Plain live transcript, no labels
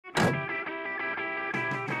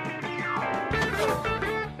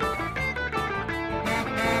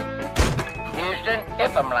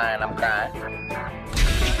Bottom line, I'm crying.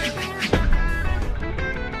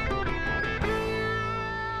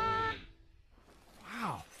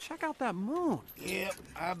 Wow, check out that moon. Yep,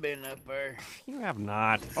 I've been up there. You have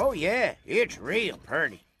not. Oh, yeah, it's real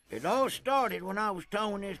pretty. It all started when I was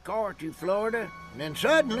towing this car to Florida, and then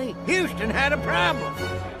suddenly, Houston had a problem.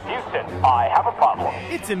 Houston, I have a problem.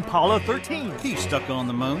 It's Impala 13. He's stuck on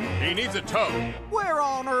the moon. He needs a tow. Where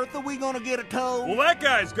on earth are we gonna get a tow? Well, that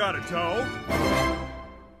guy's got a tow.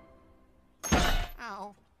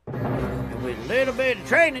 Ow. And with a little bit of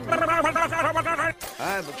training,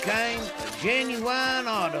 I became a genuine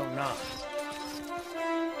autonaut.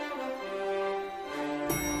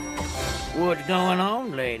 What's going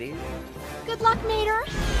on, ladies? Good luck, Mater.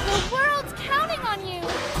 The world's counting on you.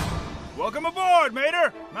 Welcome aboard,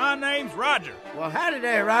 Mater. My name's Roger. Well, howdy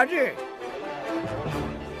there, Roger.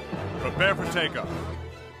 Prepare for takeoff.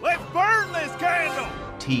 Let's burn this candle!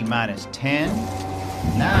 T-minus 10,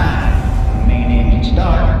 9, main engine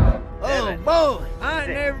start. Oh, boy, I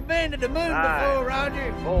ain't never been to the moon before,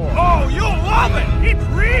 Roger. Oh, you'll love it! It's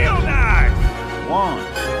real nice!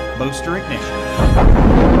 1, booster ignition.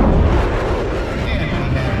 And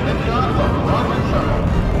we have liftoff of Roger Shuttle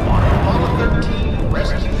on Apollo 13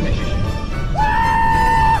 rescue mission.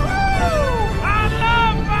 I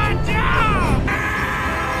love my job!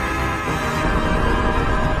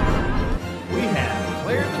 We have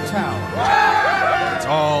cleared the tower. It's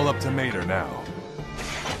all up to Mater now.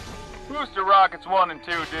 Booster rockets 1 and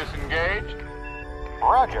 2 disengaged.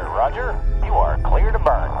 Roger, Roger. You are clear to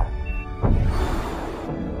burn.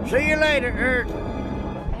 See you later, Earth.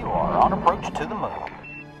 You are on approach to the moon.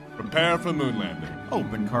 Prepare for moon landing.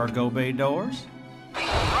 Open cargo bay doors.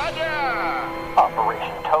 Roger!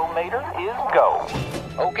 Operation Tow Mater is go.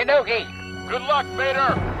 Okie dokie. Good luck,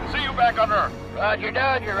 Mater. See you back on Earth. Roger,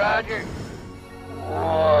 Dodger, Roger.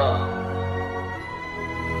 Whoa.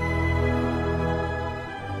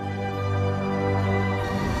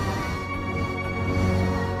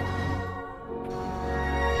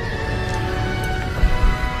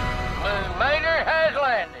 Moon Mater has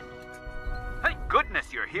landed. Thank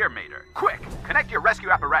goodness you're here, Mater. Quick, connect your rescue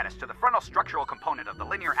apparatus to the frontal structural component of the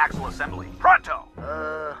linear axle assembly. Pronto!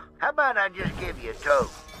 How about I just give you a tow?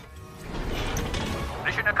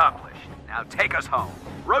 Mission accomplished. Now take us home.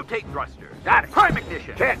 Rotate thruster. Got it. Prime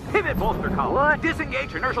ignition. Check. Pivot bolster column. What?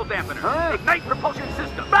 Disengage inertial dampener. Huh? Ignite propulsion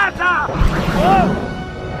system. Bata! Whoa!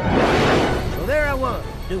 So there I was,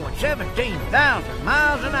 doing 17,000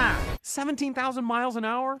 miles an hour. 17,000 miles an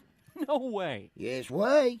hour? No way. Yes,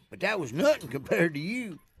 way, but that was nothing compared to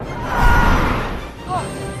you. Oh,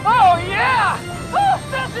 yeah! Oh,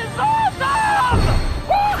 this is awesome!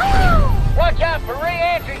 Woohoo! Watch out for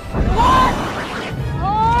re-entry. What?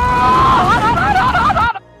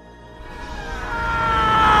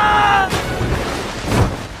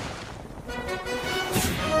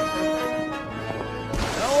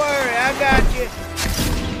 Don't worry, I got you.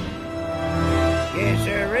 Yes,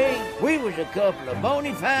 sirree. We was a couple of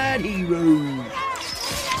bona fide heroes.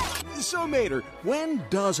 So, Mater, when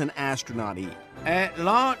does an astronaut eat? At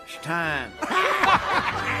launch time.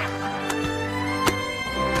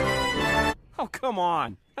 Oh, come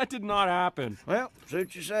on. That did not happen. Well,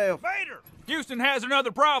 suit yourself. Mater! Houston has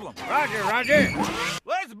another problem. Roger, Roger.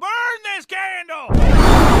 Let's burn this candle!